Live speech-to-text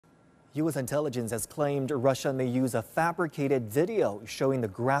U.S. intelligence has claimed Russia may use a fabricated video showing the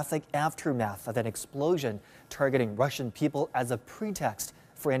graphic aftermath of an explosion targeting Russian people as a pretext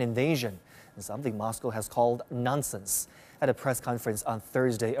for an invasion, something Moscow has called nonsense. At a press conference on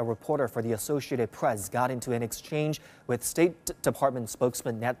Thursday, a reporter for the Associated Press got into an exchange with State Department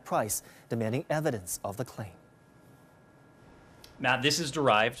spokesman Ned Price, demanding evidence of the claim. Matt, this is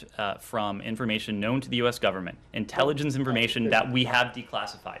derived from information known to the U.S. government, intelligence information that we have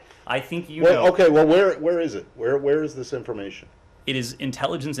declassified. I think you know. Okay, well, where is it? Where is this information? It is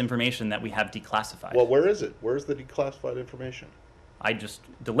intelligence information that we have declassified. Well, where is it? Where's the declassified information? I just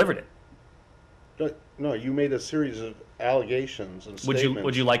delivered it. No, you made a series of allegations and statements.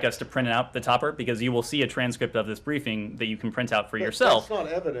 Would you like us to print out the topper? Because you will see a transcript of this briefing that you can print out for yourself. That's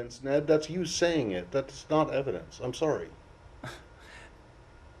not evidence, Ned. That's you saying it. That's not evidence. I'm sorry.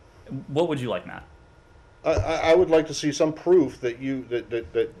 What would you like, Matt? I would like to see some proof that you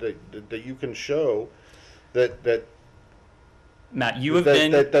that you can show that Matt, you have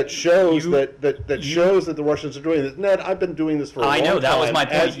been that shows that the Russians are doing this. Ned, I've been doing this for a long time. I know, that was my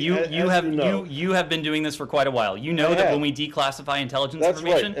point. You have been doing this for quite a while. You know that when we declassify intelligence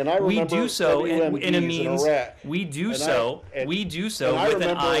information, right. And I we do so in a means. We do so with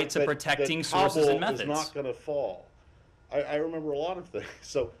an eye to protecting sources and methods. Is not going to fall. I remember a lot of things.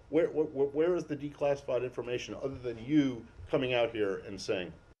 So where is the declassified information other than you coming out here and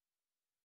saying,